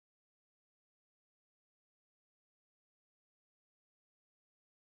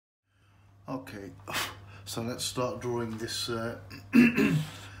Okay, so let's start drawing this bit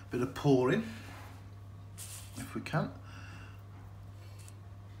of pouring, if we can.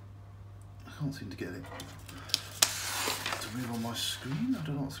 I can't seem to get it to move on my screen. I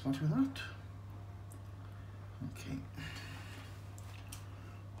don't know what's the matter with that. Okay.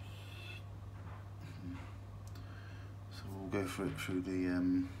 So we'll go for it through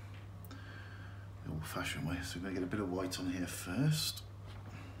the old-fashioned way. So we're going to get a bit of white on here first.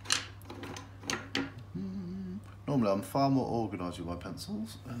 Normally I'm far more organised with my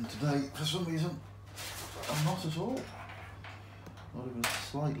pencils, and today for some reason I'm not at all, not even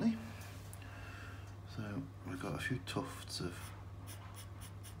slightly. So we've got a few tufts of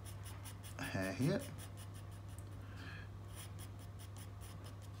hair here.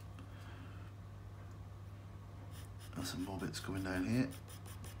 And some more bits coming down here.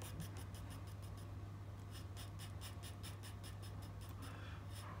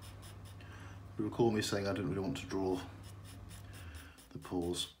 You recall me saying I didn't really want to draw the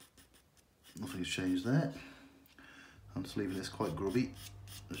paws. Nothing's changed there. I'm just leaving this quite grubby,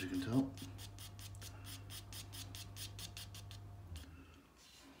 as you can tell.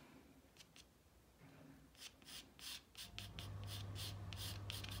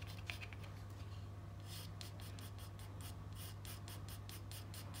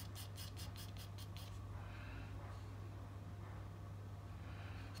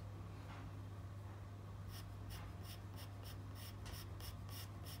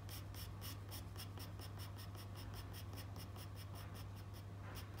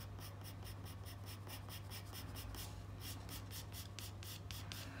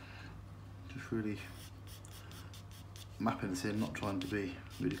 Really mapping this in, not trying to be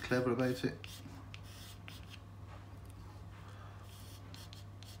really clever about it.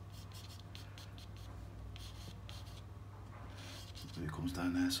 It comes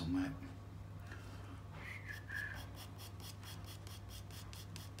down there somewhere.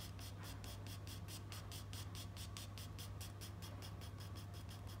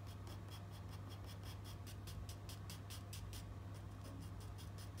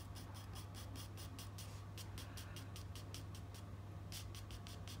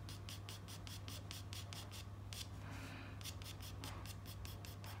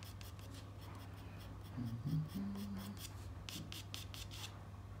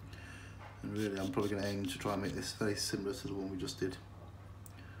 And really I'm probably going to aim to try and make this very similar to the one we just did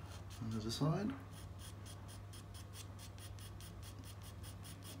on the other side.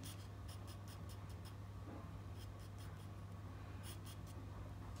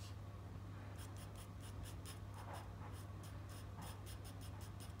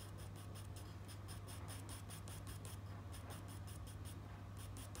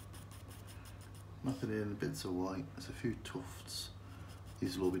 Nothing in, bits of white, there's a few tufts.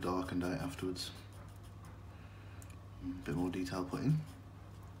 These will all be darkened out afterwards. A bit more detail put in.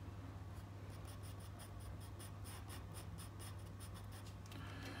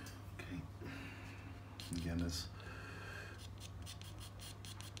 Okay, again there's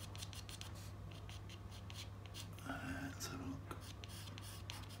let's have a look.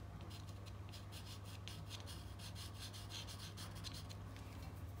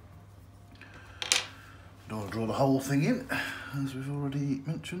 Don't want to draw the whole thing in, as we've already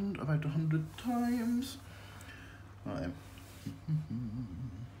mentioned about 100 times. Right.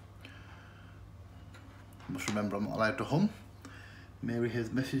 I must remember I'm not allowed to hum. Mary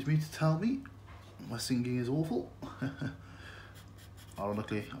has messaged me to tell me my singing is awful.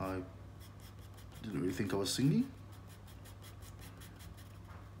 Ironically, I didn't really think I was singing,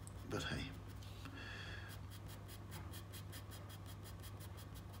 but hey.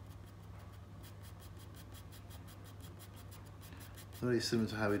 Very similar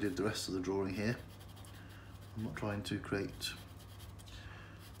to how we did the rest of the drawing here. I'm not trying to create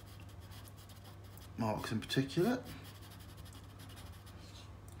marks in particular,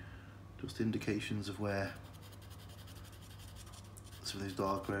 just indications of where some of these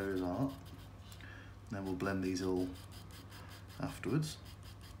darker areas are. And then we'll blend these all afterwards.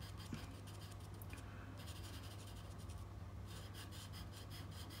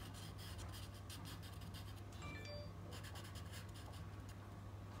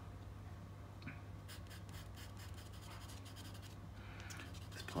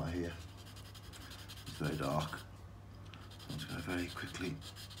 Part here is very dark. I'm just going to very quickly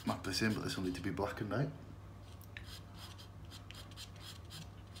map this in, but this will need to be blackened out.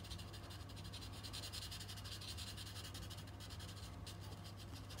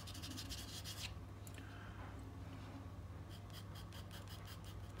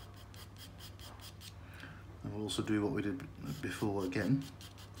 And we'll also do what we did before again,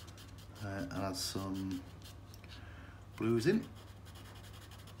 and add some blues in.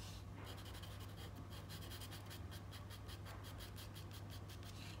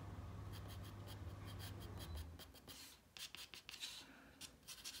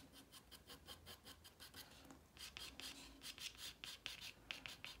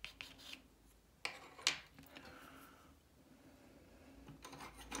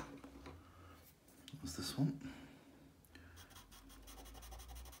 What's this one?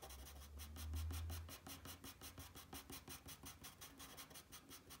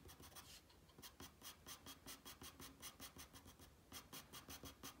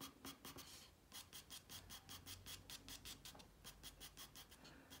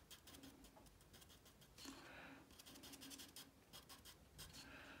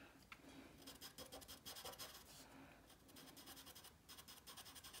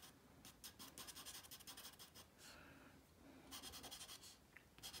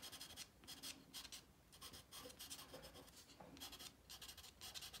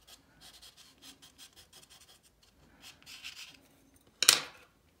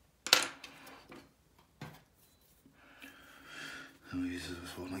 I'll use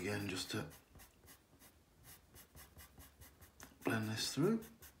this one again just to blend this through.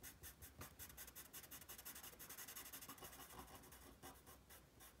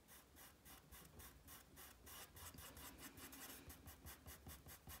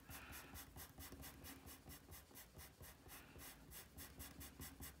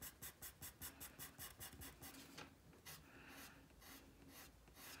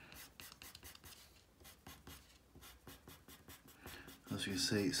 As you can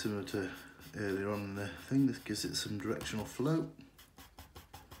see, it's similar to earlier on in the thing. This gives it some directional flow.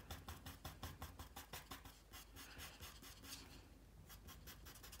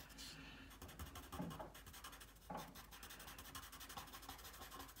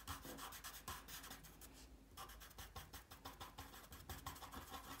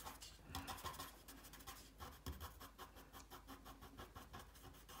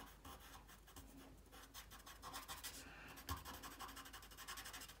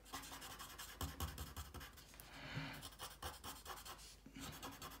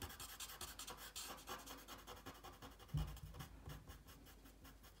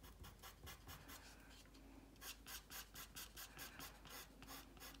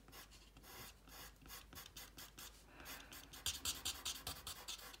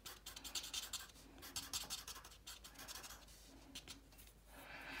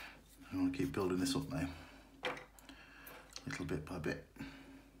 I want to keep building this up now, little bit by bit.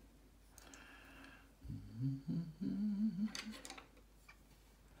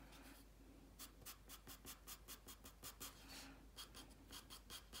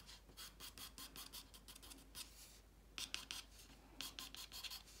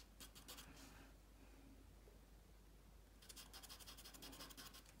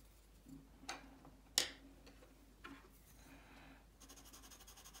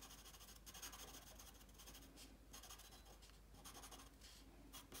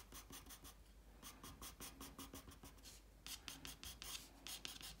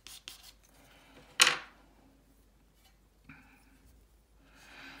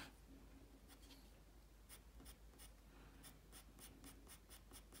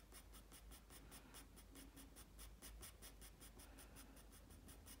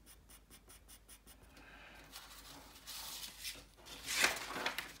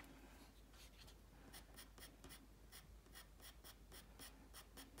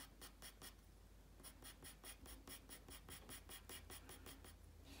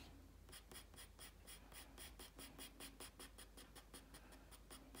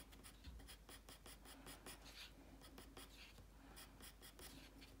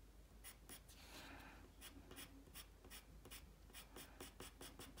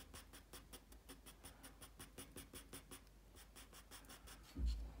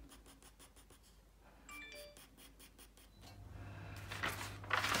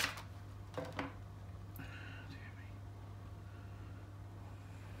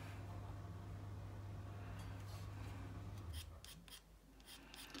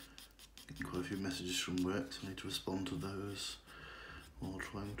 Quite a few messages from work, so I need to respond to those while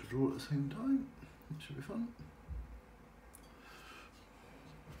trying to draw at the same time. It should be fun.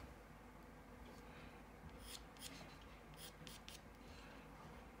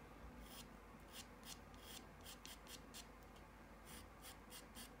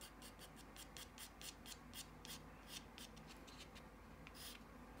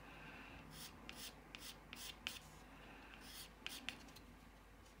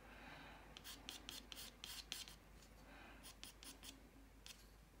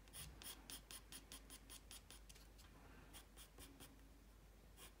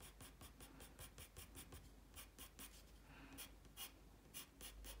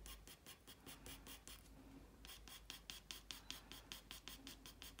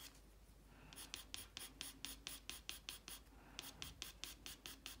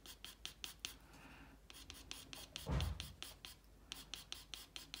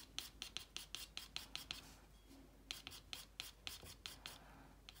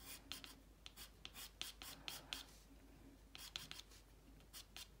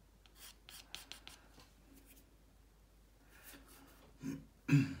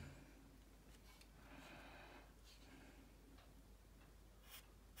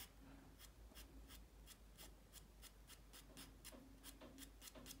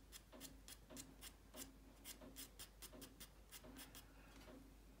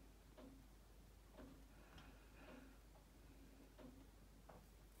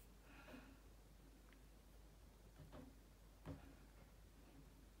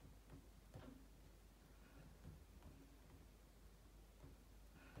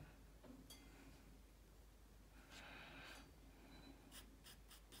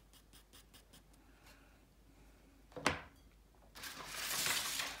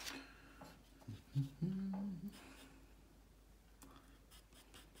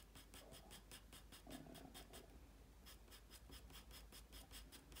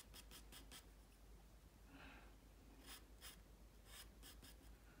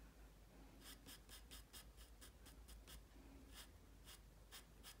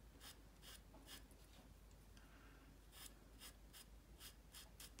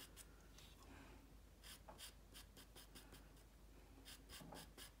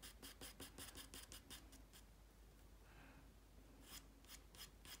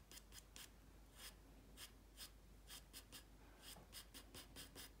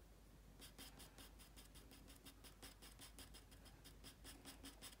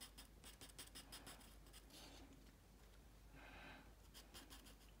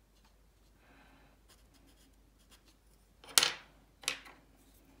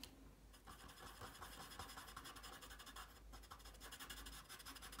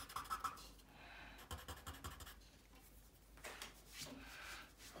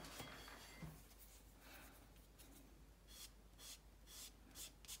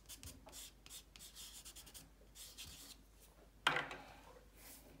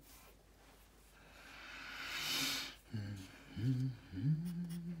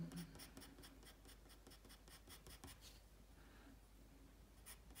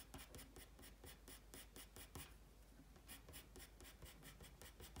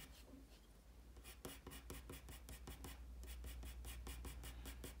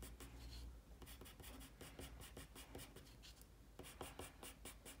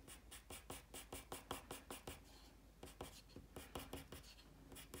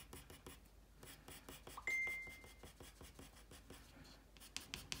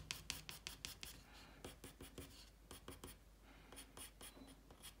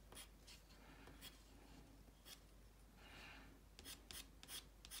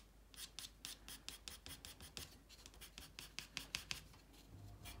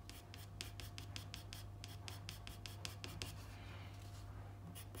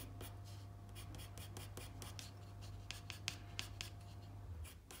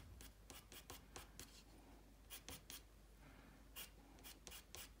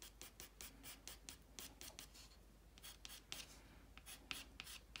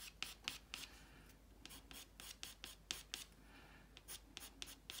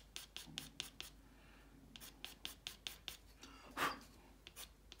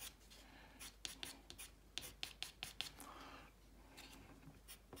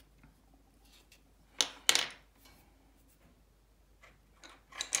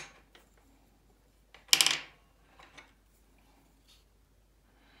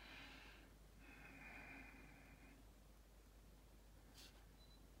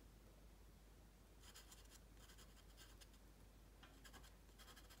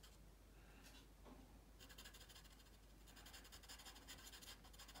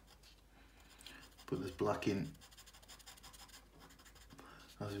 put this black in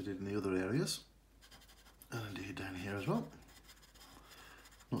as we did in the other areas, and indeed down here as well.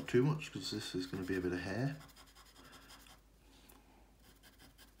 Not too much, because this is going to be a bit of hair.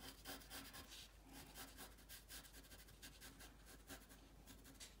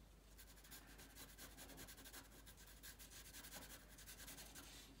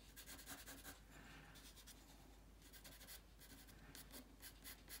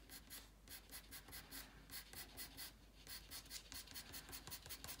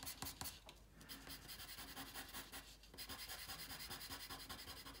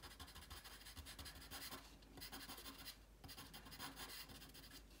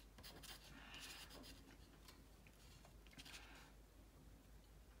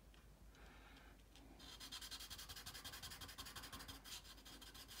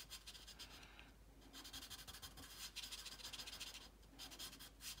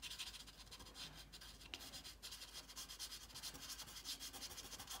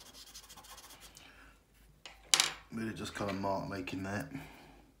 Really just kind of mark making that.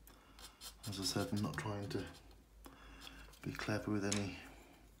 As I said, I'm not trying to be clever with any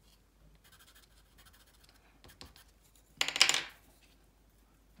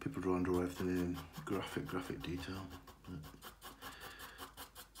people try and draw everything in graphic detail, but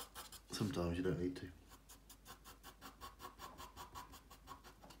sometimes you don't need to.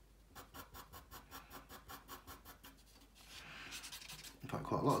 In fact,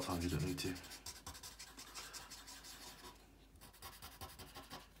 quite a lot of times you don't need to.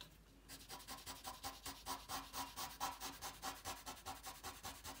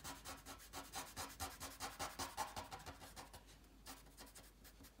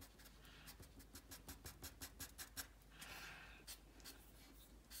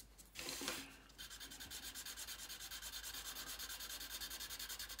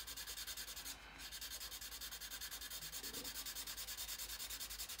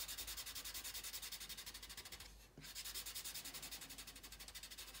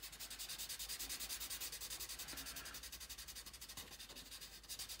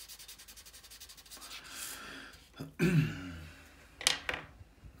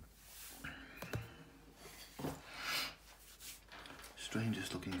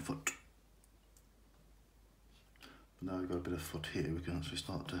 Strangest looking foot. But now we've got a bit of foot here, we can actually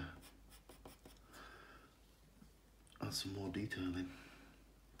start to add some more detail in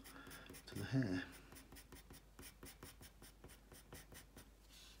to the hair.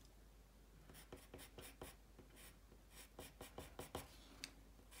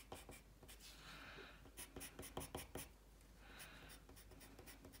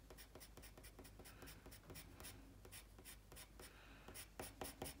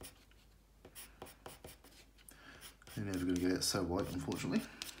 You're never going to get it so white, unfortunately.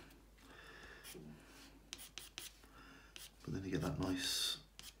 But then you get that nice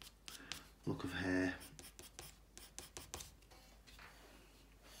look of hair.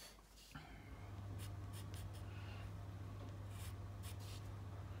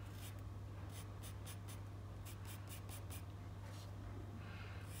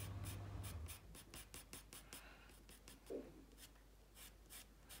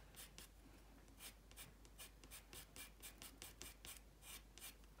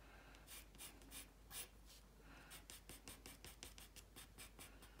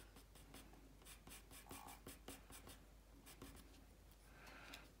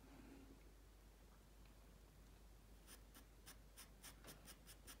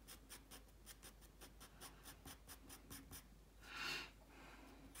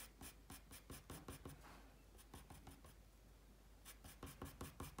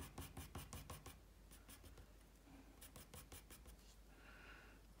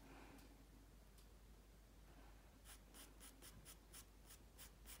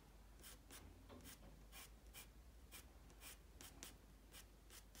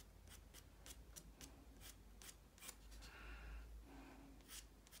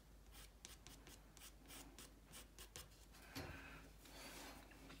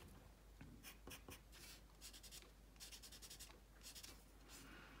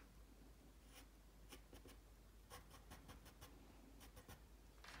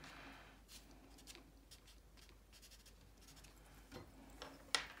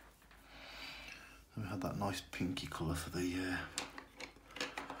 And we had that nice pinky colour for the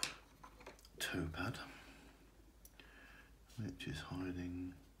toe pad, which is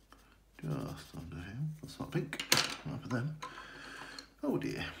hiding just under here. That's not pink, not for them. Oh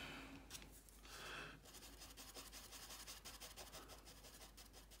dear.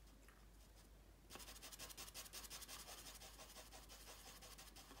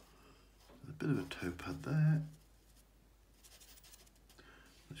 The bit of a toe pad there,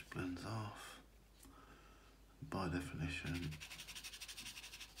 which blends off. By definition,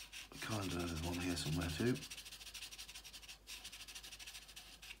 kind of there's one here somewhere too.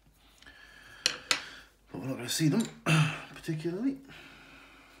 But we're not going to see them particularly.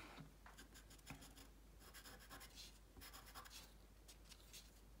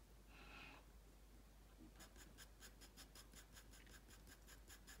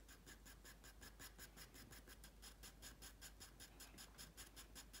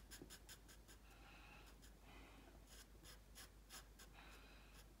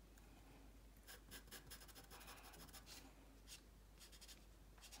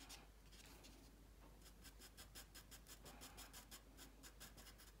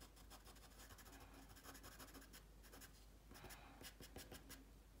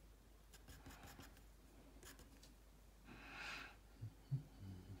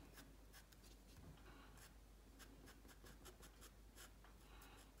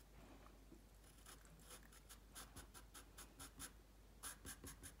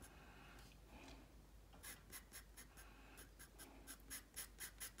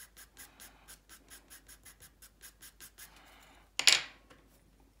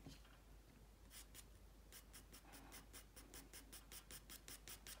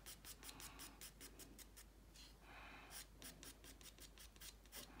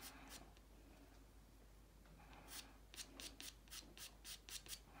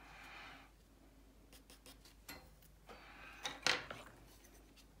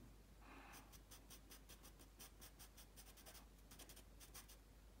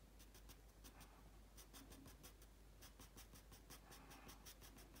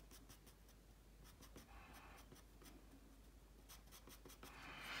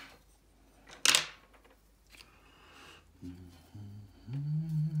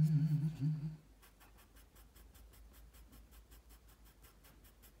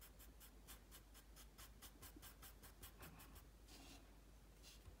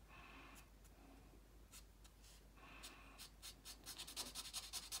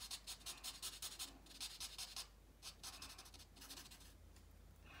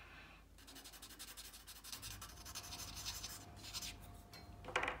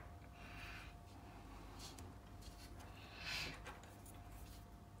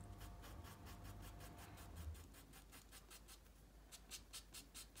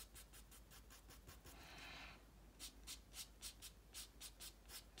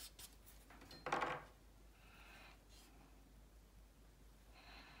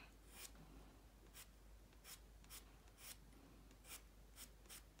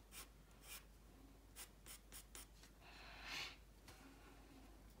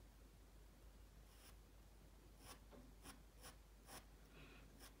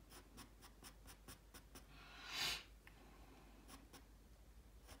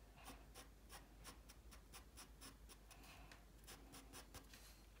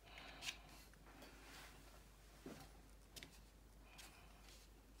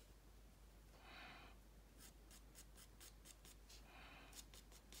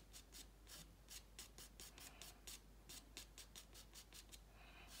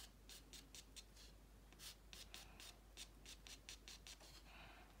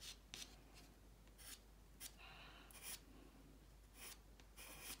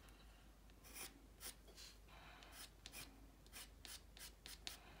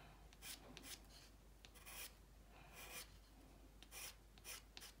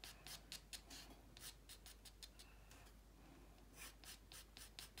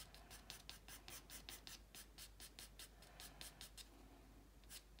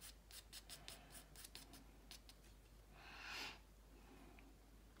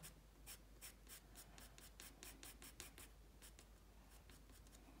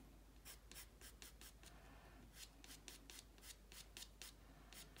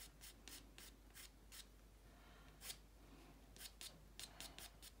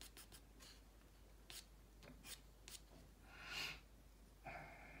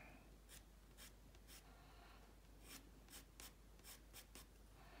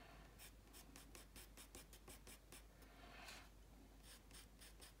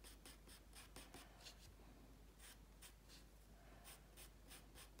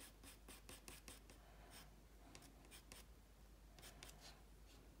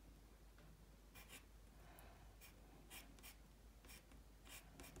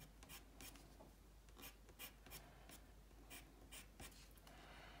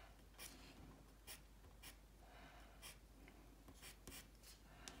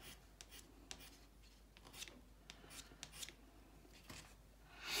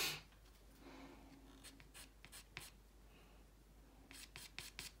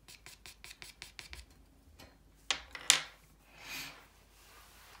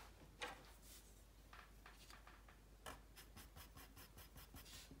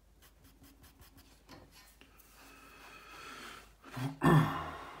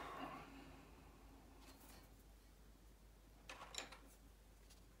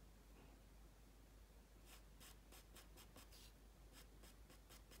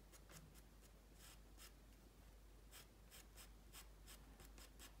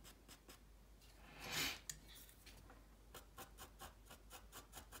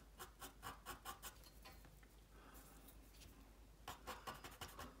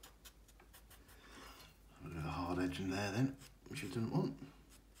 edge in there then, which you didn't want.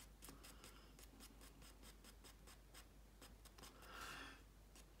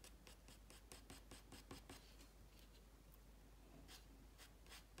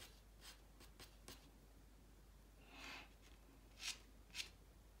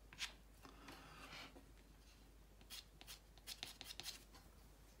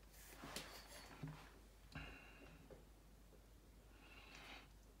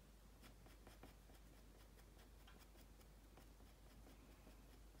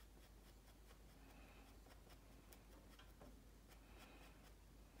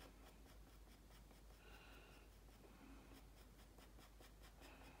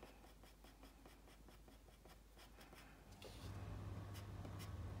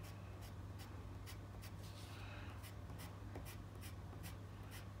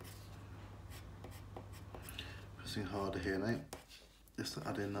 Pressing harder here now, just to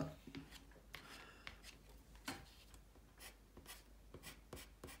add in that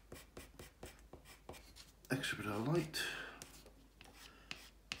extra bit of light.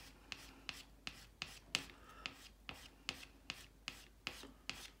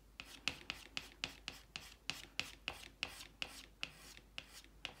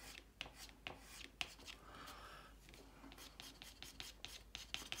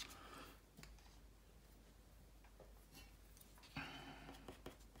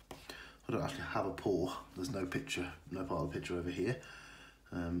 I don't actually have a pour, there's no picture, no part of the picture over here,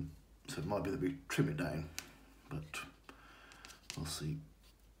 so it might be that we trim it down, but we'll see.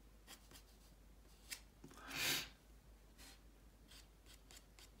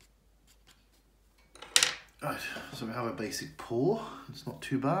 Right, so we have a basic pour. It's not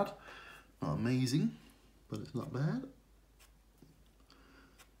too bad, not amazing, but it's not bad.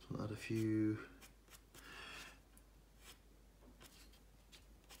 So I'll add a few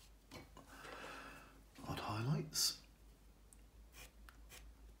odd highlights.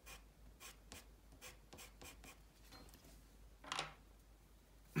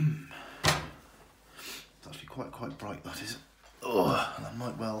 It's actually quite bright, that is. Oh, and I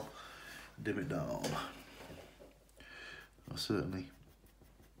might well dim it down. Oh, certainly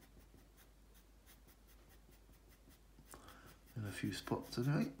in a few spots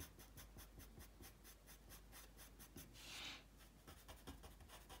anyway.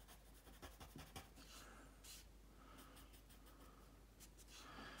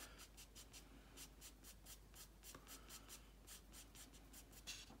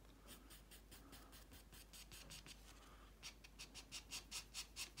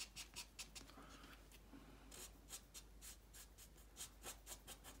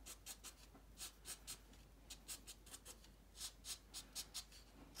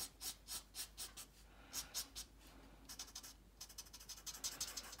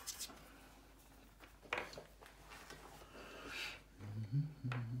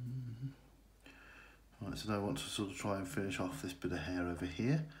 Right, so now I want to sort of try and finish off this bit of hair over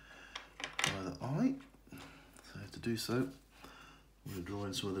here by the eye. So to do so, I'm going to draw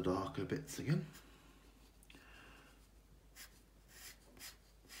in some of the darker bits again.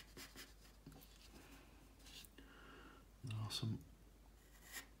 There are some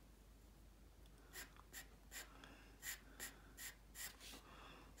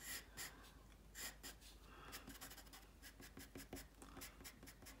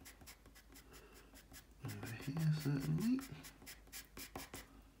here, certainly.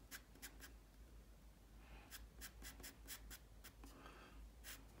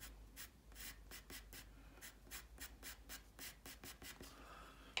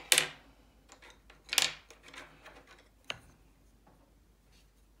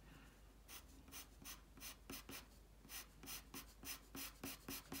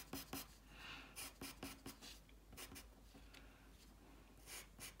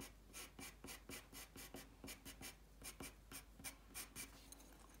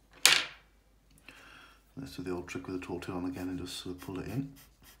 Let's do the old trick with the tortilla on again and just sort of pull it in.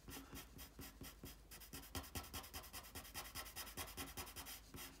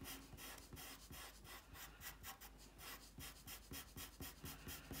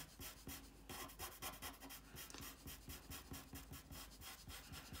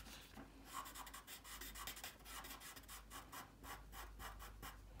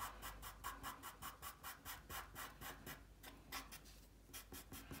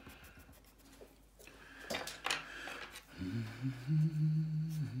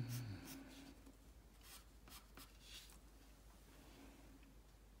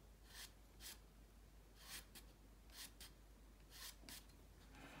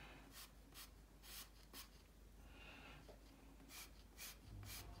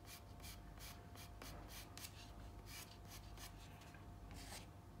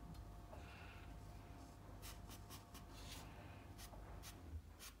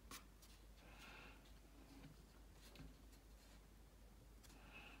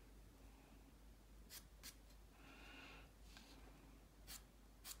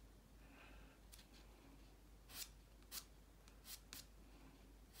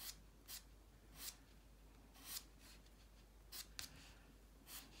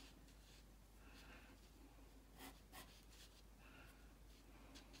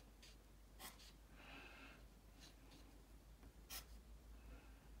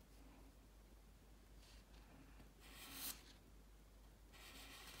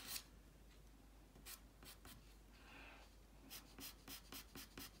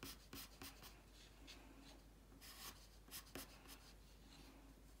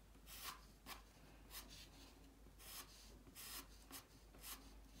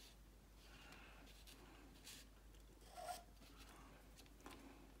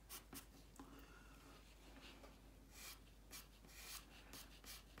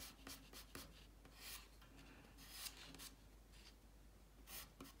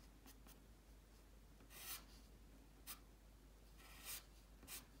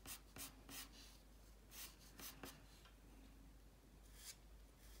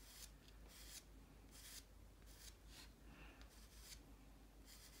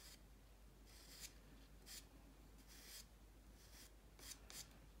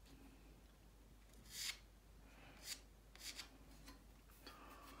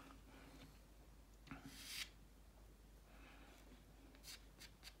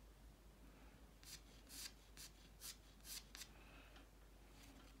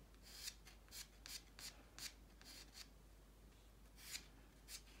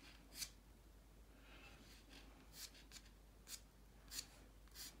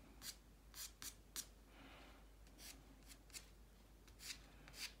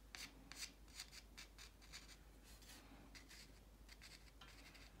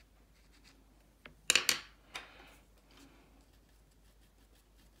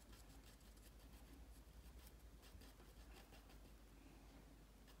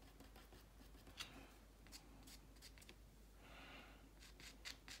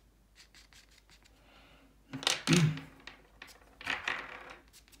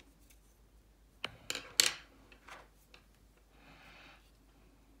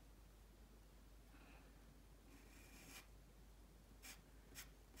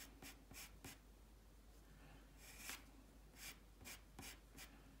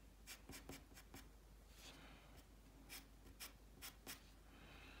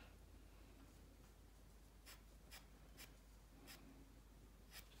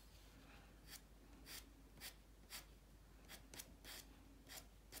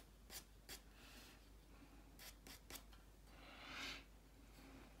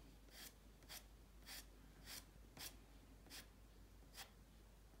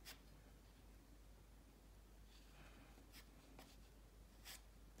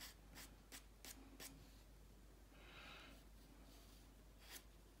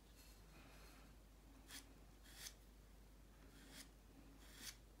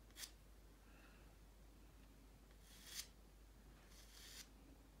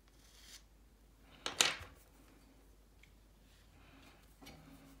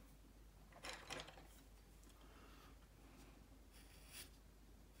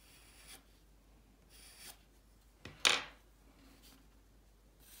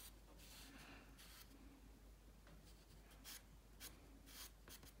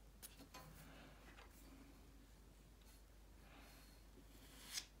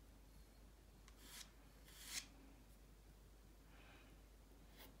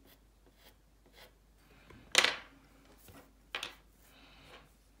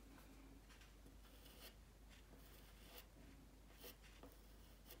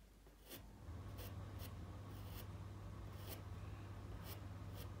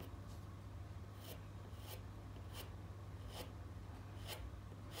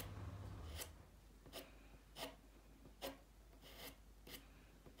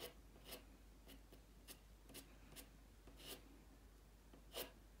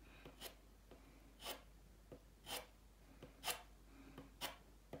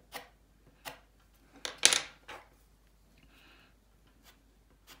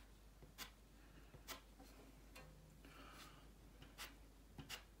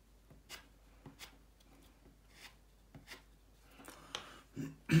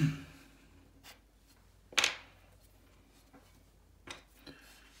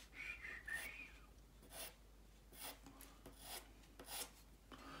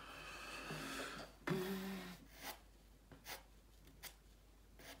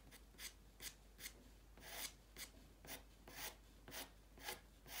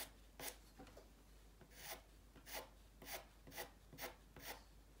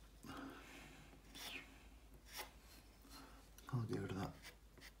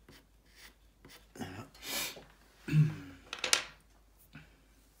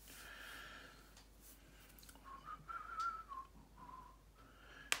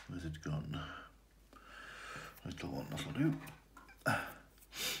 Where's it gone? Little one, that'll do.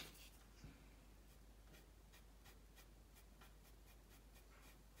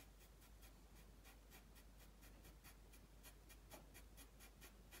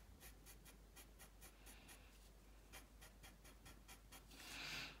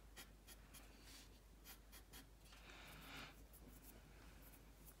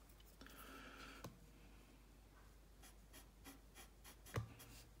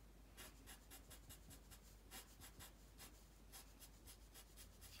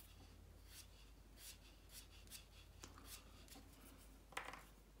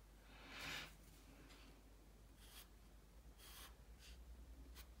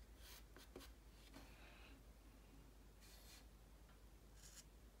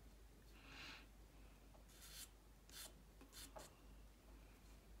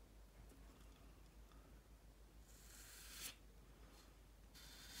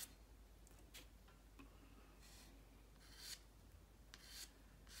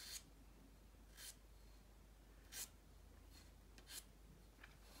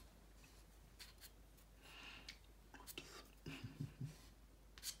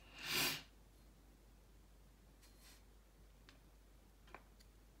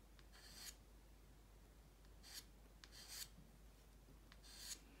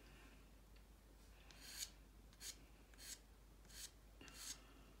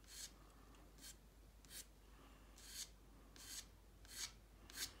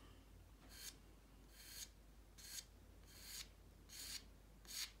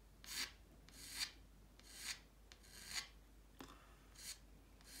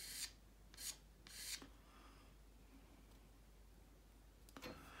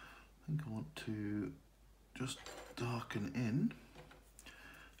 I think I want to just darken in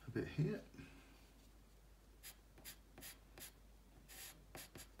a bit here.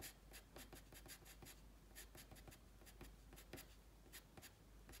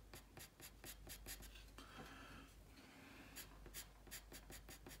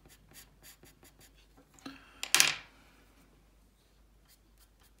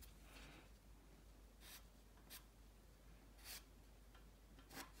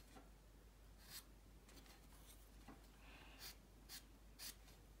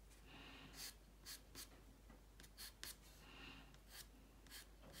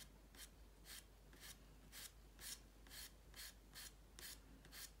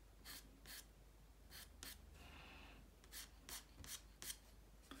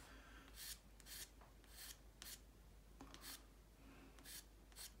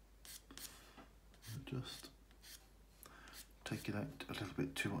 Just taking out a little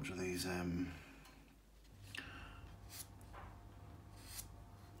bit too much of these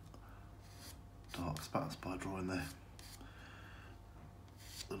dark spots by drawing the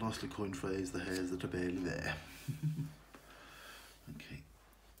nicely coined phrase, the hairs that are barely there. Okay.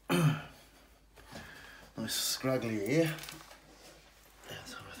 Nice scraggly ear.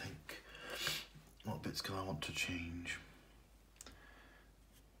 Let's have a think. What bits can I want to change?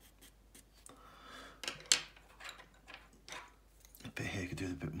 Bit here could do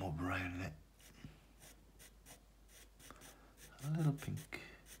with a bit more brown in it. A little pink.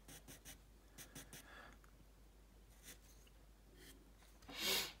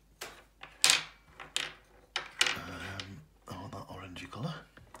 Oh, that orangey colour.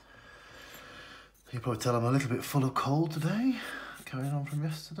 You can probably tell I'm a little bit full of cold today, carrying on from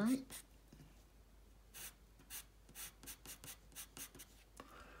yesterday.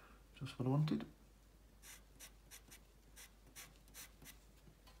 Just what I wanted.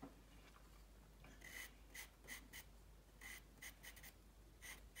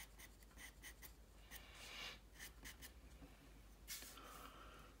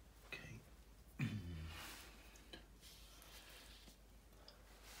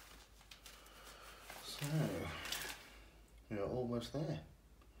 So, we're almost there.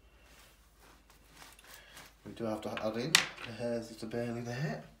 We do have to add in the hairs that are barely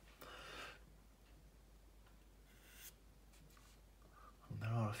there. And there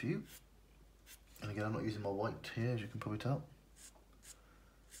are a few. And again, I'm not using my white here, as you can probably tell.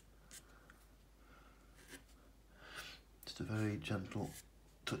 Just a very gentle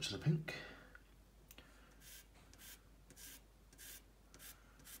touch of the pink.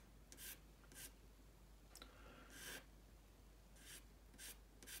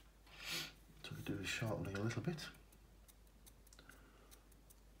 Do is sharpening a little bit.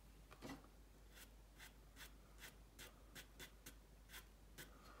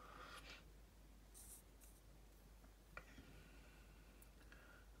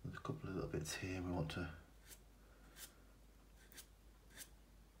 There's a couple of little bits here we want to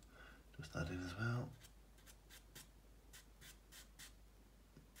that in as well.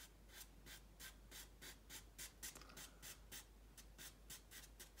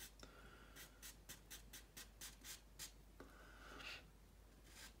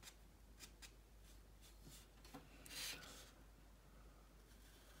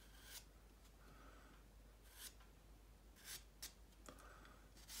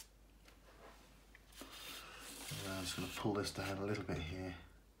 I'm just going to pull this down a little bit here.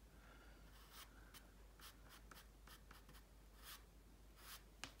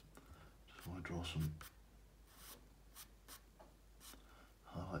 Just want to draw some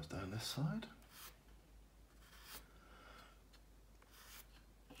highlights down this side.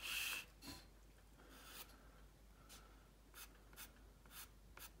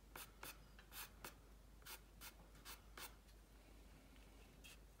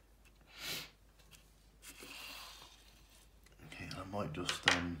 Might just,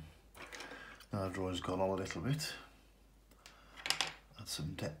 now the drawing's gone on a little bit, add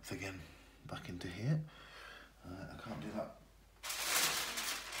some depth again back into here. I can't do that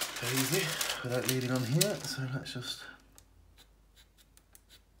easy without leading on here, so let's just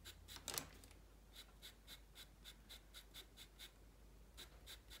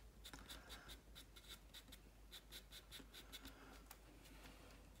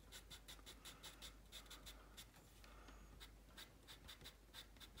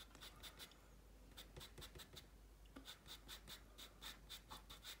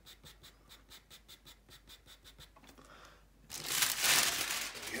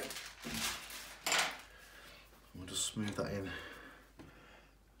smooth that in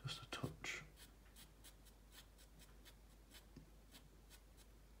just a touch.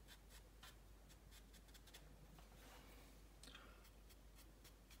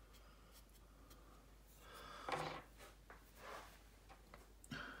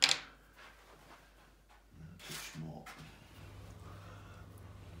 A touch more.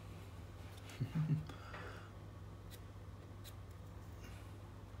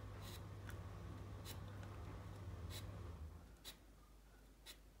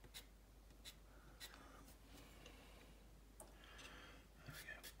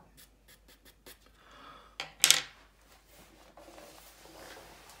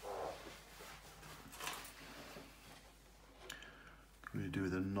 Really do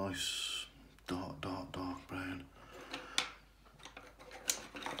with a nice dark brown.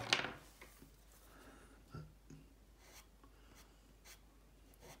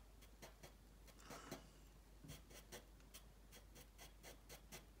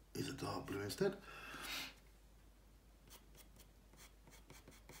 Is a dark blue instead.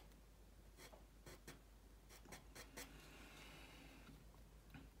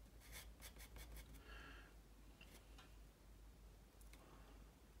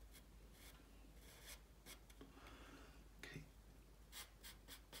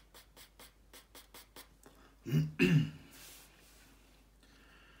 I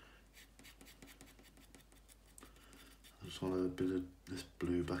just want a bit of this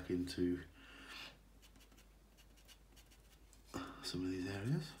blue back into some of these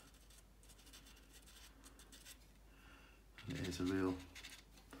areas. And it is a real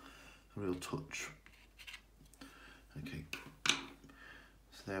touch. Okay,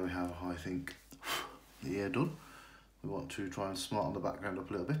 so there we have, I think, the ear done. We want to try and smarten the background up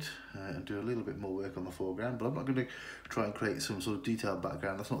a little bit and do a little bit more work on the foreground, but I'm not going to try and create some sort of detailed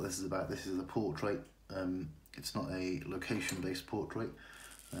background. That's not what this is about. This is a portrait. It's not a location-based portrait.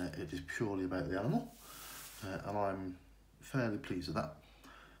 It is purely about the animal, and I'm fairly pleased with that.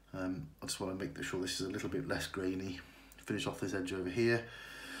 I just want to make sure this is a little bit less grainy. Finish off this edge over here.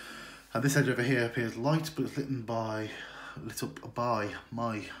 And this edge over here appears light, but it's lit up by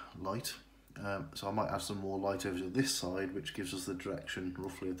my light. So I might add some more light over to this side, which gives us the direction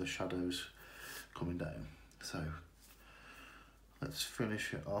roughly of the shadows coming down. So let's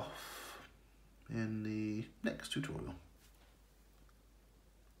finish it off in the next tutorial.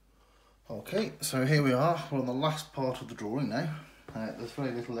 Okay, so here we are. We're on the last part of the drawing now. There's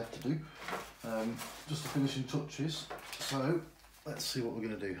very little left to do, just the finishing touches. So let's see what we're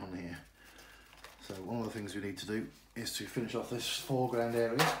going to do on here. So one of the things we need to do is to finish off this foreground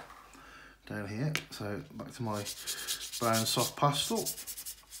area down here. So back to my brown soft pastel. Just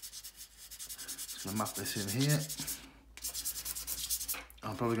going to map this in here.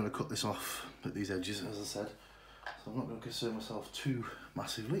 I'm probably going to cut this off at these edges, as I said. So I'm not going to concern myself too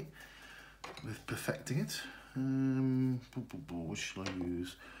massively with perfecting it. What should I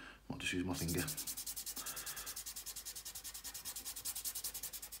use? I want to use my finger.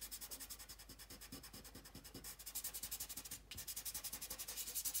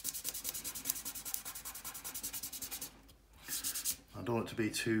 I don't want it to be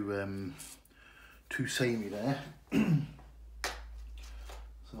too samey there. So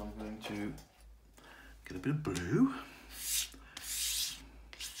I'm going to get a bit of blue.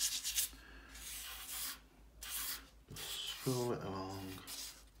 Scroll it along.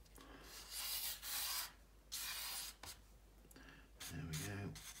 There we go.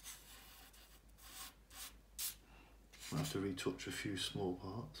 I'll have to retouch a few small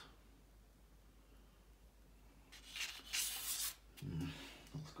parts.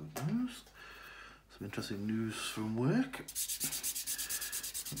 That's good news. Some interesting news from work,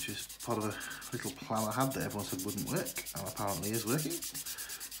 which is part of a little plan I had that everyone said wouldn't work, and apparently is working.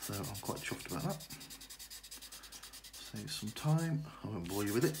 So I'm quite chuffed about that. Save some time. I won't bore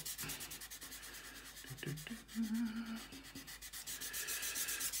you with it.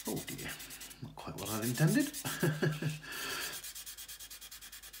 Oh dear, not quite what I'd intended.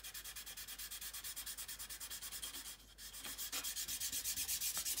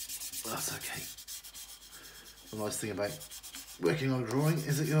 That's okay. The nice thing about working on a drawing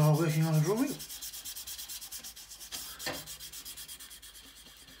is that you are working on a drawing.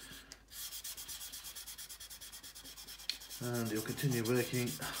 And you'll continue working.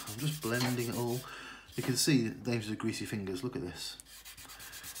 I'm just blending it all. You can see the names of greasy fingers. Look at this.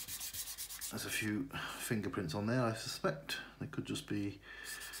 There's a few fingerprints on there, I suspect. They could just be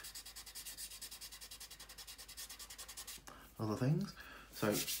other things. So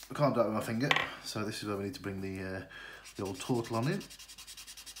I can't do it with my finger. So this is where we need to bring the old turtle on in.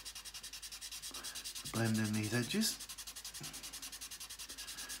 Blend in these edges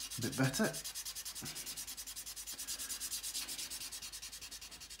a bit better.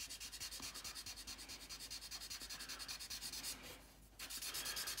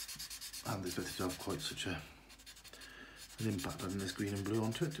 And expected to have quite such an impact having this green and blue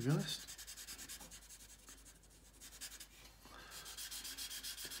onto it, to be honest.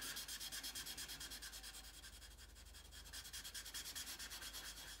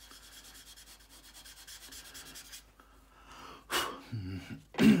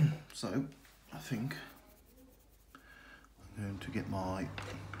 So I think I'm going to get my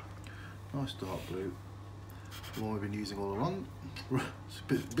nice dark blue, the one we've been using all along. It's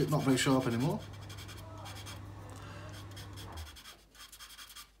a bit not very sharp anymore.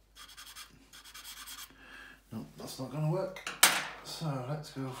 No, that's not going to work. So let's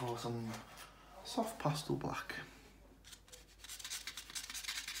go for some soft pastel black.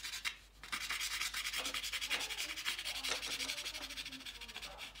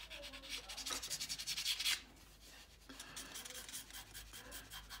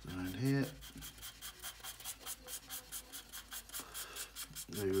 Around here.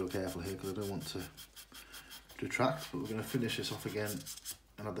 Be real careful here because I don't want to detract, but we're going to finish this off again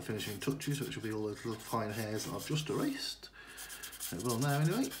and add the finishing touches, which will be all those little fine hairs that I've just erased. It will now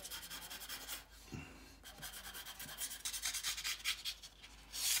anyway.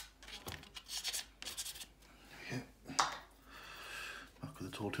 Okay. Back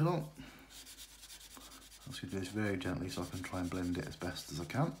with the tool on. I'm just going to do this very gently so I can try and blend it as best as I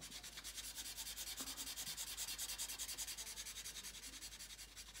can.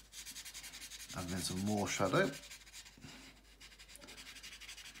 And then some more shadow.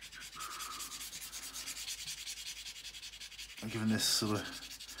 And giving this sort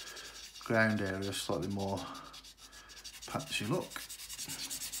of ground area a slightly more patchy look.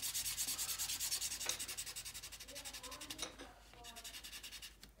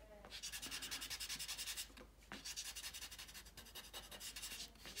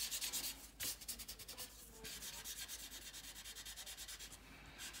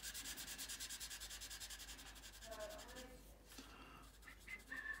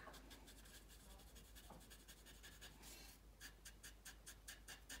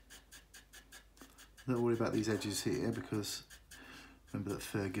 Don't worry about these edges here because remember that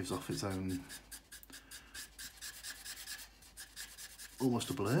fur gives off its own almost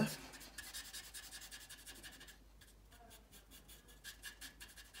a blur.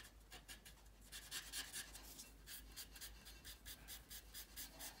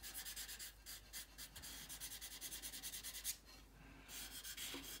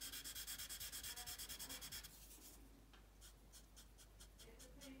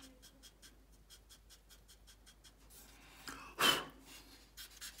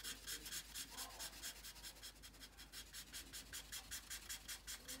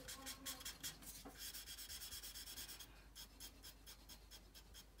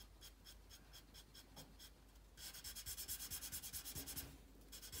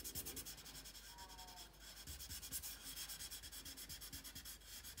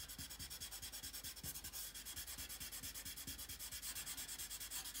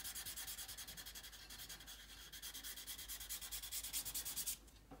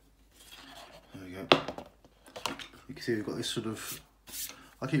 see we've got this sort of,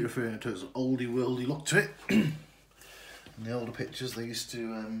 I keep referring to it as oldie worldy look to it. In the older pictures they used to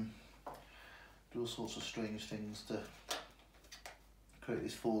do all sorts of strange things to create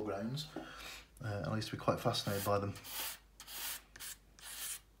these foregrounds, and I used to be quite fascinated by them.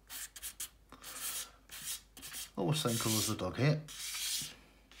 Almost same colour as the dog here.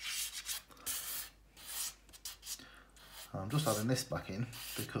 I'm just adding this back in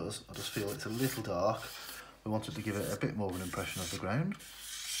because I just feel it's a little dark. We wanted to give it a bit more of an impression of the ground.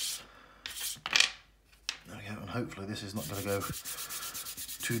 There we go, and hopefully this is not going to go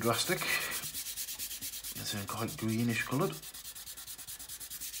too drastic. It's quite greenish coloured.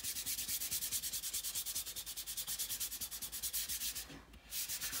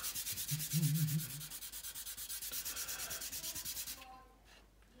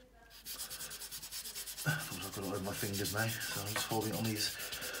 I've got it over my fingers now, so I'm just holding it on these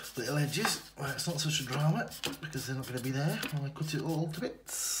little edges where it's not such a drama because they're not going to be there when I cut it all to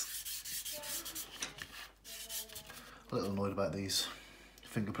bits. A little annoyed about these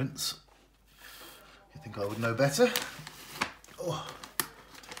fingerprints. You think I would know better? Oh.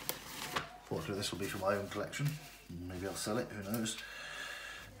 Fortunately this will be for my own collection. Maybe I'll sell it, who knows.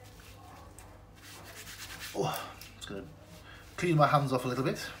 Oh, just going to clean my hands off a little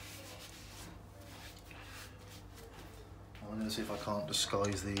bit. I'm going to see if I can't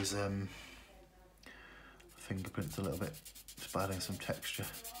disguise these fingerprints a little bit, just by adding some texture.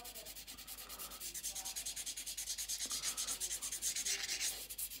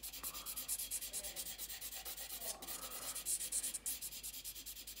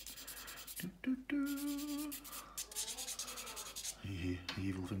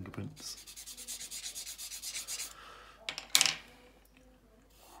 Evil fingerprints.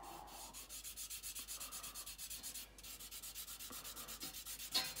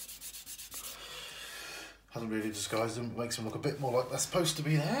 Hasn't really disguised them, makes them look a bit more like they're supposed to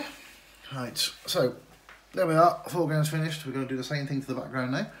be there. Right, so there we are, foreground's finished. We're going to do the same thing to the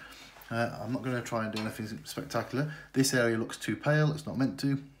background now. I'm not going to try and do anything spectacular. This area looks too pale, it's not meant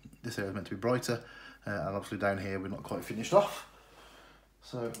to. This area is meant to be brighter, and obviously down here we're not quite finished off.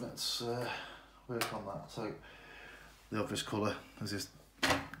 So let's work on that. So the obvious colour is this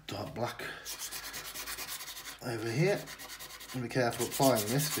dark black over here. And be careful applying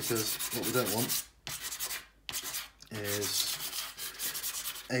this because what we don't want is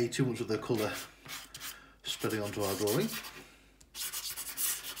too much of the colour spreading onto our drawing,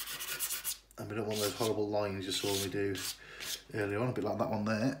 and we don't want those horrible lines you saw me do earlier on, a bit like that one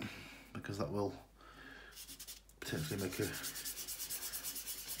there, because that will potentially make a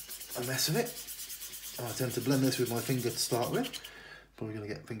mess of it. And I tend to blend this with my finger to start with. Probably going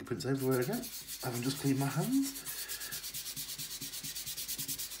to get fingerprints everywhere again, having just cleaned my hands.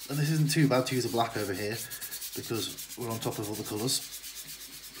 And this isn't too bad to use a black over here because we're on top of all the colours.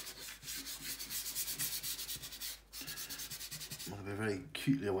 I'm going to be very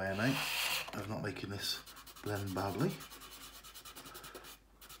acutely aware now of not making this blend badly.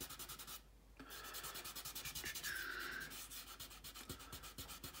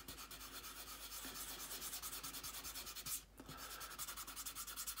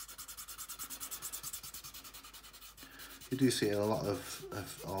 You do see a lot of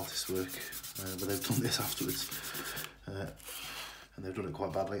artists' work where they've done this afterwards, and they've done it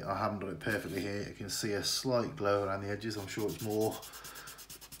quite badly. I haven't done it perfectly here. You can see a slight glow around the edges. I'm sure it's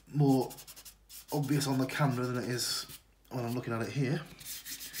more obvious on the camera than it is when I'm looking at it here.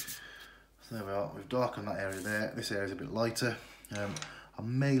 So there we are. We've darkened that area there. This area is a bit lighter. I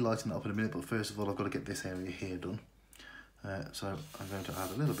may lighten it up in a minute, but first of all I've got to get this area here done. So I'm going to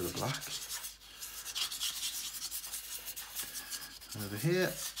add a little bit of black over here.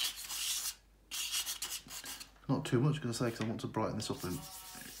 Not too much, I'm going to say, because I want to brighten this up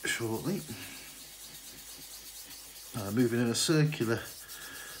shortly. Moving in a circular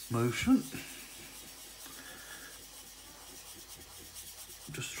motion.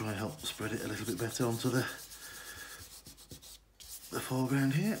 Just try and help spread it a little bit better onto the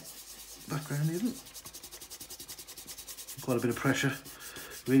foreground here. Background even. Quite a bit of pressure,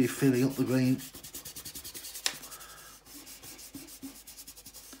 really filling up the grain.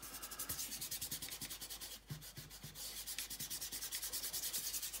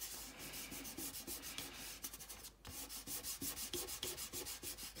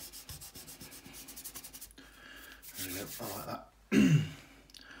 There we go, I like that. I'm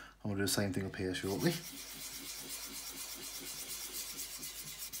going to do the same thing up here shortly.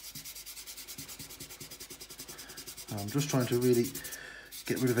 I'm just trying to really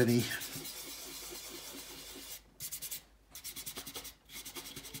get rid of any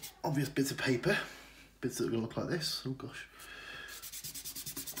obvious bits of paper bits that are going to look like this. Oh gosh.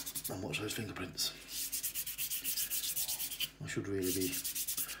 And watch those fingerprints. I should really be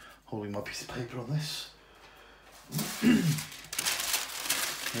holding my piece of paper on this.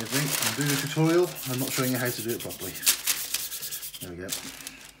 Here's me, I'm doing a tutorial, I'm not showing you how to do it properly. There we go.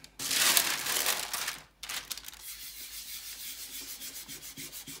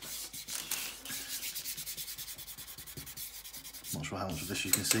 Not sure how much of this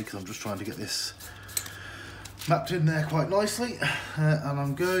you can see because I'm just trying to get this mapped in there quite nicely. And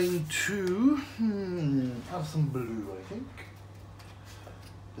I'm going to add some blue, I think.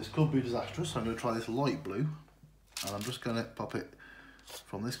 This could be disastrous, so I'm going to try this light blue. And I'm just going to pop it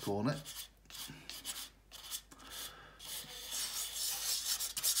from this corner.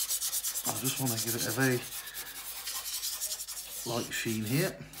 I just want to give it a very light sheen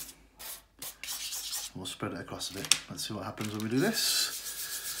here. We'll spread it across a bit. Let's see what happens when we do this.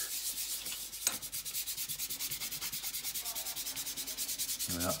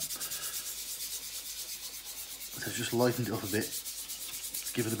 There we are. So I've just lightened it up a bit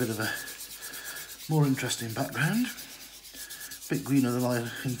to give it a bit of a more interesting background. A bit greener than I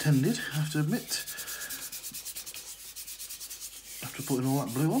intended, I have to admit. After putting all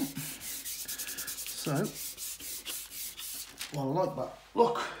that blue on. So, well, I like that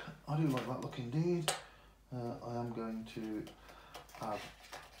look. I do like that look indeed. I am going to add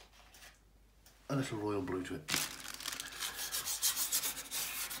a little royal blue to it.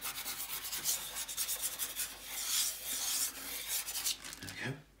 There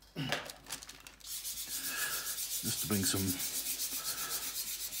we go. Just to bring some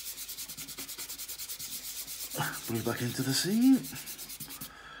blue back into the scene.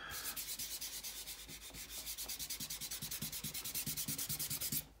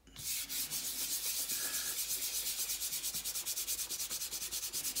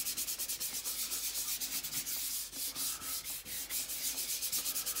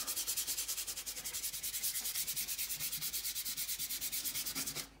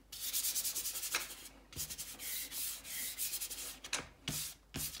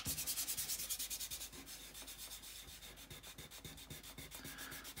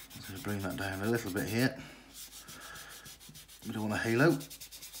 Bring that down a little bit here. We don't want a halo. There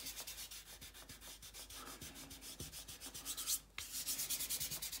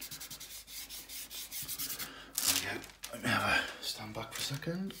we go. Let me have a stand back for a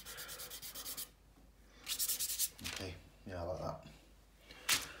second. Okay, yeah, I like that.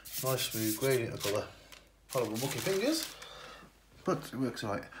 Nice smooth gradient of colour. Horrible mucky fingers, but it works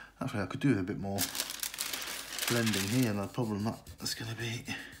alright. Actually, I could do with a bit more blending here, and the problem that's going to be.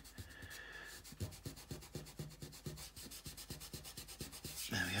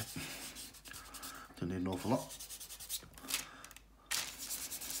 There we go. Don't need an awful lot.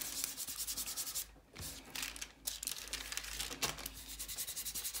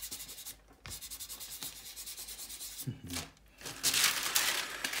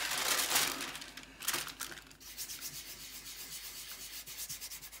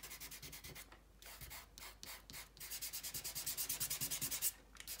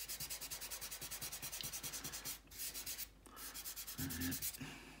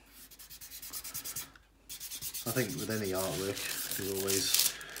 I think with any artwork, you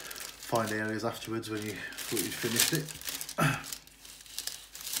always find areas afterwards when you thought you'd finished it,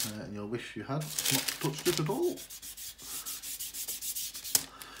 and you'll wish you had not touched it at all.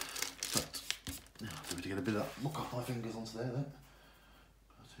 But yeah, I'll have to get a bit of that muck off my fingers onto there then.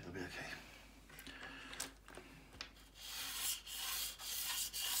 But it'll be okay.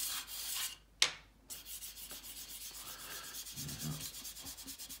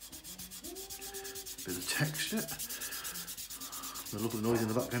 Bit of texture. The lovely noise in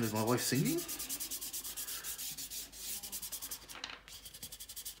the background is my wife singing.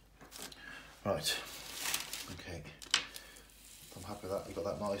 Right, okay. I'm happy with that. You've got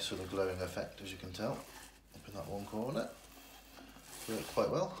that nice sort of glowing effect, as you can tell, up in that one corner. Worked quite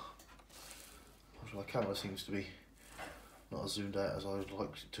well. My camera seems to be not as zoomed out as I would like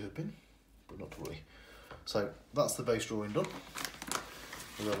it to have been, but not to worry. So that's the base drawing done.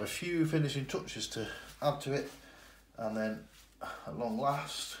 We'll have a few finishing touches to add to it, and then at long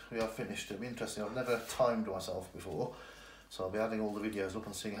last we have finished. It'll be interesting. I've never timed myself before, so I'll be adding all the videos up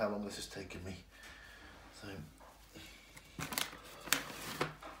and seeing how long this has taken me. So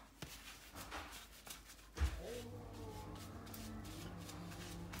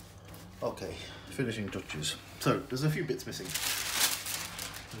okay, finishing touches. So there's a few bits missing,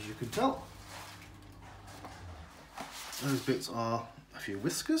 as you can tell. Those bits are a few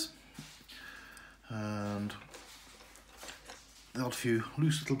whiskers and the odd few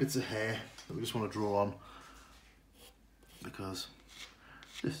loose little bits of hair that we just want to draw on, because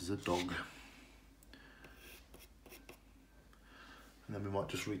this is a dog. And then we might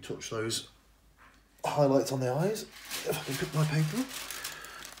just retouch those highlights on the eyes, if I can pick my paper up.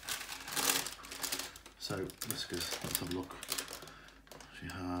 So, whiskers, let's have a look. She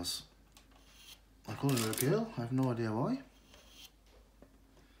has, I call her a girl, I have no idea why.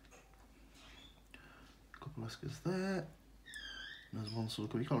 A couple of whiskers there. And there's one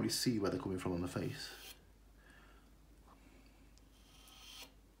sort of, you can't really see where they're coming from on the face.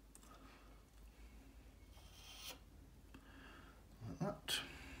 Like that.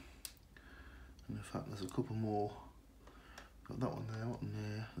 And in fact, there's a couple more. Got that one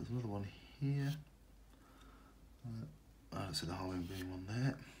there, there's another one here. I don't see the harm in being one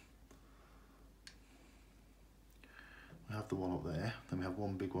there. We have the one up there, then we have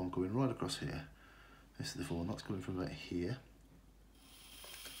one big one going right across here. This is the one that's coming from about here.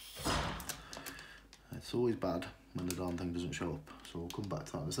 It's always bad when the darn thing doesn't show up, so we'll come back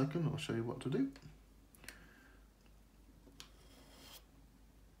to that in a second. I'll show you what to do.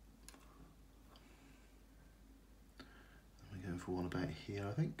 We're going for one about here,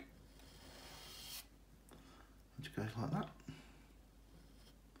 I think. Which goes like that.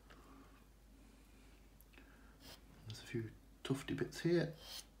 There's a few tufty bits here.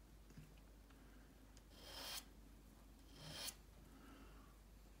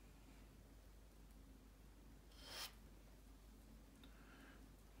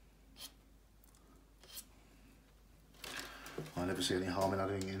 I never see any harm in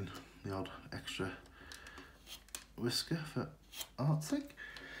adding in the odd extra whisker for art's sake.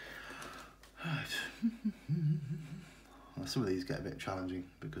 Right. Well, some of these get a bit challenging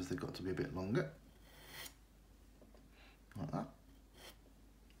because they've got to be a bit longer. Like that.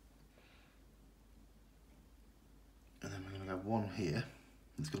 And then we're going to have one here.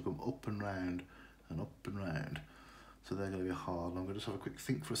 It's going to come up and round and up and round. So they're going to be hard. And I'm going to just have a quick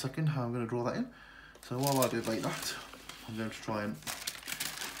think for a second how I'm going to draw that in. So while I do like that, I'm going to try and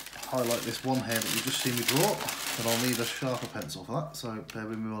highlight this one hair that you've just seen me draw. And I'll need a sharper pencil for that. So bear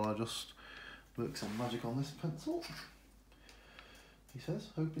with me while I just work some magic on this pencil. He says,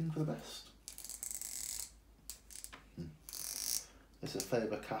 hoping for the best. It's a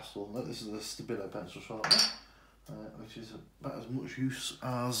Faber-Castell. No, this is a Stabilo pencil sharpener, which is about as much use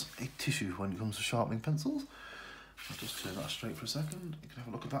as a tissue when it comes to sharpening pencils. I'll just turn that straight for a second. You can have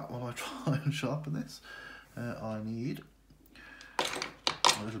a look at that while I try and sharpen this. I need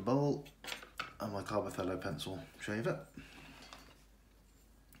a little bowl and my Carbothello pencil shaver.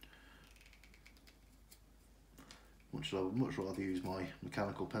 I would much rather use my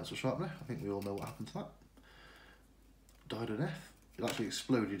mechanical pencil sharpener. I think we all know what happened to that. Died a death. It actually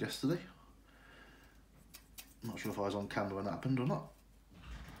exploded yesterday. I'm not sure if I was on camera when that happened or not.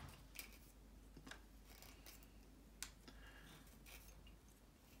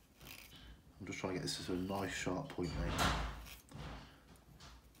 I'm just trying to get this to a nice sharp point made.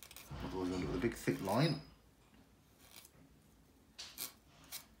 Otherwise I'm going to do a big thick line.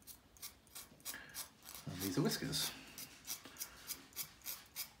 And these are whiskers.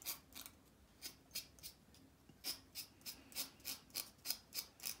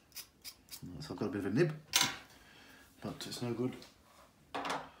 So I've got a bit of a nib, but it's no good.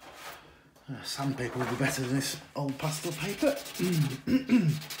 Sandpaper would be better than this old pastel paper.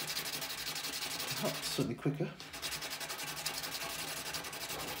 That's certainly quicker.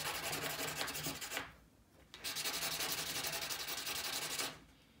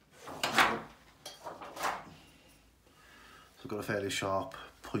 So I've got a fairly sharp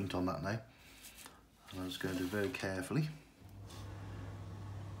point on that now, and I'm just going to do very carefully.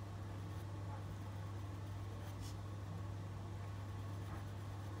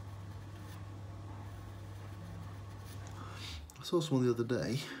 I saw someone the other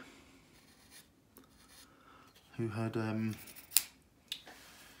day who had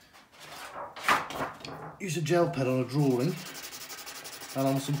used a gel pen on a drawing and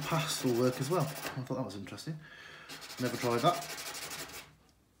on some pastel work as well. I thought that was interesting. Never tried that.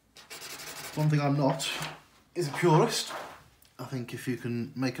 One thing I'm not is a purist. I think if you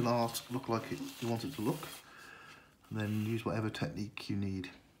can make an art look like you want it to look, then use whatever technique you need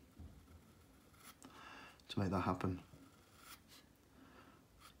to make that happen.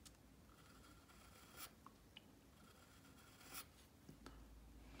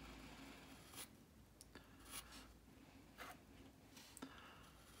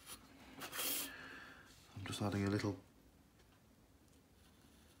 Just adding a little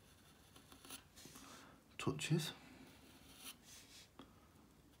touches.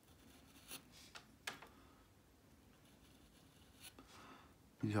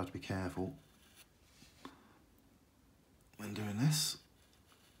 You just have to be careful when doing this.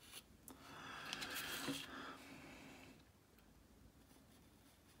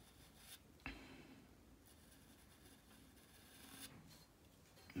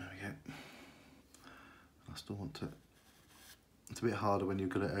 There we go. I still want to, it's a bit harder when you've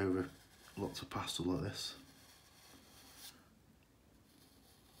got it over lots of pastel like this.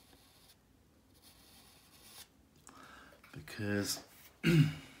 Because it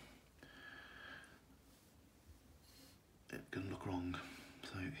can look wrong.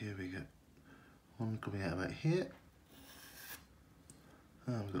 So here we go. One coming out about here.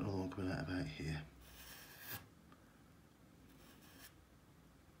 And we've got another one coming out about here.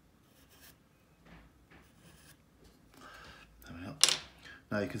 There we are.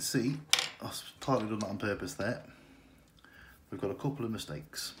 Now you can see, I've slightly done that on purpose there. We've got a couple of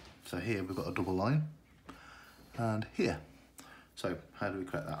mistakes. So here we've got a double line, and here. So how do we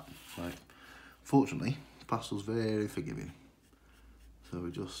correct that? Right. Fortunately, pastel's very forgiving. So we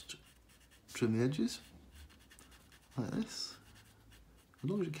just trim the edges like this. As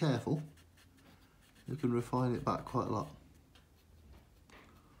long as you're careful, you can refine it back quite a lot.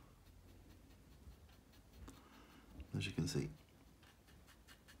 As you can see.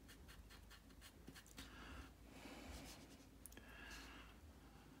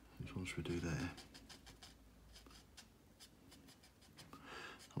 Which one should we do there?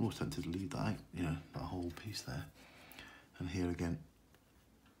 I'm always tempted to leave that out, you know, that whole piece there. And here again.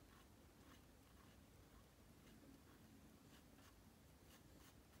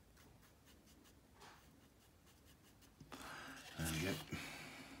 There we go.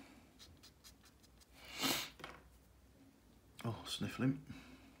 Oh, sniffling.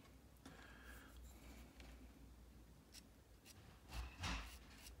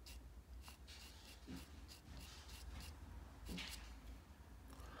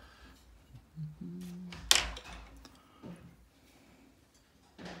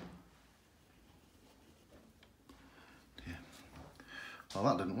 Well,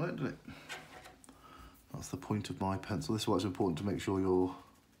 that didn't work, did it? That's the point of my pencil. This is why it's important to make sure your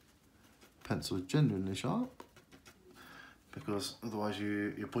pencil is genuinely sharp, because otherwise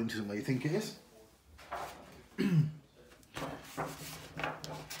your point isn't where you think it is. And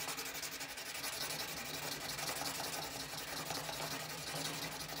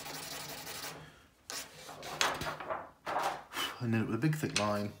then with a big thick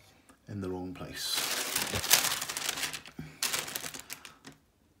line in the wrong place.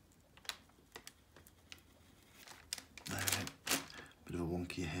 Bit of a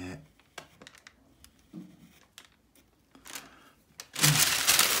wonky hair.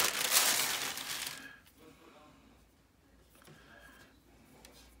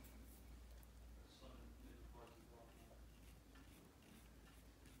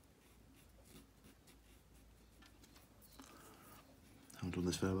 Haven't done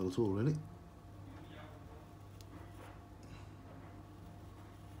this very well at all, really.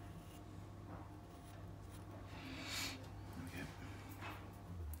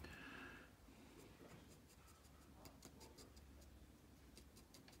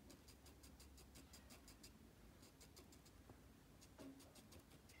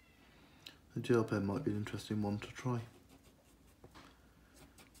 The gel pen might be an interesting one to try.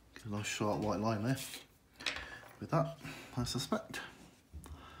 Get a nice sharp white line there. With that, I suspect.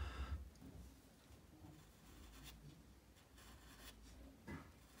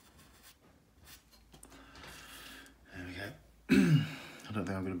 There we go. I don't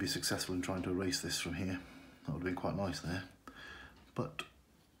think I'm going to be successful in trying to erase this from here. That would have been quite nice there. But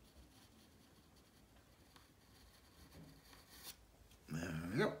there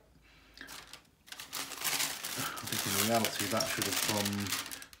we go. I think in reality that should have gone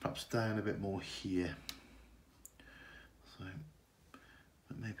perhaps down a bit more here. So,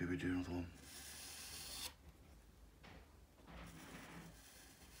 but maybe we do another one.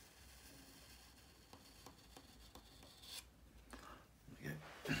 There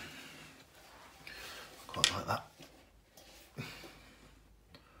we go. Quite like that.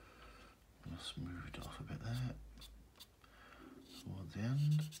 Just move it off a bit there. Towards the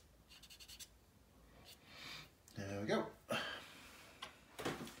end. There we go.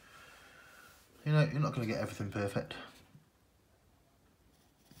 You know, you're not going to get everything perfect.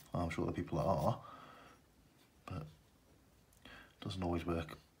 I'm sure there are people that are, but it doesn't always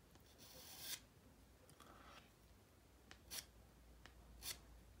work.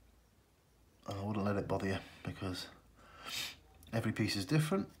 And I wouldn't let it bother you, because every piece is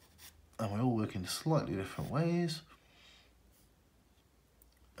different and we all work in slightly different ways.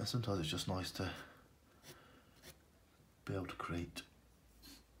 And sometimes it's just nice to be able to create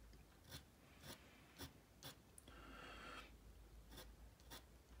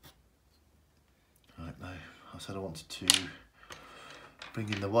said I wanted to bring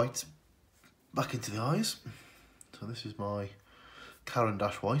in the white back into the eyes. So this is my Caran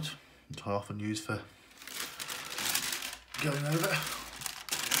d'Ache white, which I often use for going over.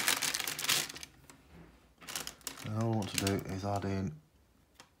 And all I want to do is add in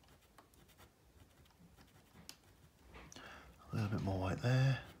a little bit more white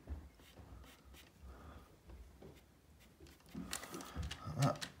there. Like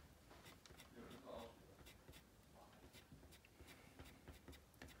that.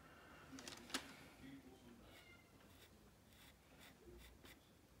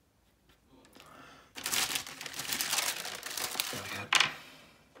 There we go.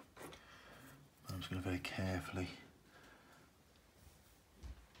 I'm just going to very carefully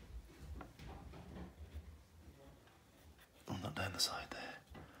run that down the side there.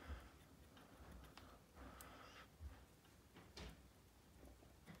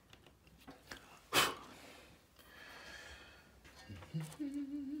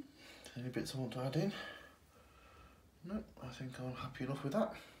 Any bits I want to add in? No, I think I'm happy enough with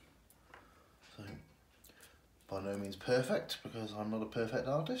that. So, by no means perfect, because I'm not a perfect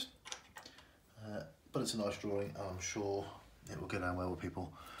artist, but it's a nice drawing and I'm sure it will go down well with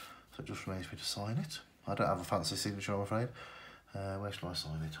people. So it just remains for me to sign it. I don't have a fancy signature, I'm afraid. Where shall I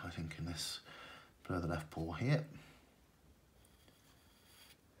sign it? I think in this below the left paw here.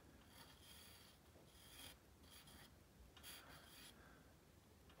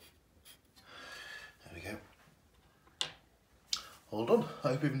 There we go. All done. I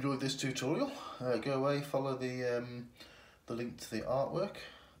hope you've enjoyed this tutorial. Go away, follow the link to the artwork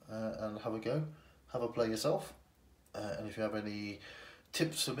and have a go. Have a play yourself. And if you have any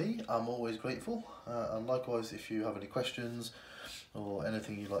tips for me, I'm always grateful. And likewise, if you have any questions or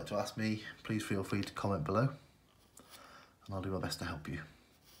anything you'd like to ask me, please feel free to comment below. And I'll do my best to help you.